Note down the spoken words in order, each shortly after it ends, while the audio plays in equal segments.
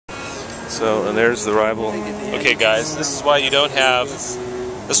So, and there's the rival. Okay guys, this is why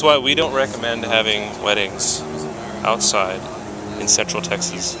we don't recommend having weddings outside in Central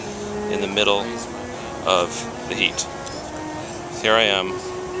Texas in the middle of the heat. Here I am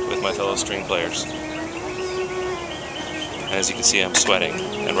with my fellow string players. As you can see, I'm sweating,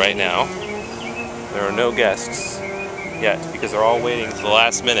 and right now there are no guests yet because they're all waiting for the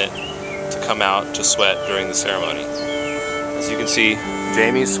last minute to come out to sweat during the ceremony. As you can see,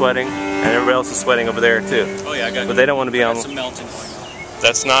 Jamie's sweating, and everybody else is sweating over there too. Oh yeah, but they don't want to be on. Some melting going on.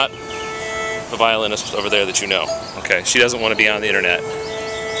 That's not the violinist over there that you know. Okay, she doesn't want to be on the internet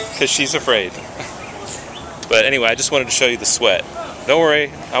because she's afraid. But anyway, I just wanted to show you the sweat. Don't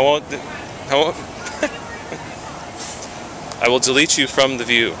worry, I won't I will delete you from the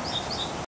view.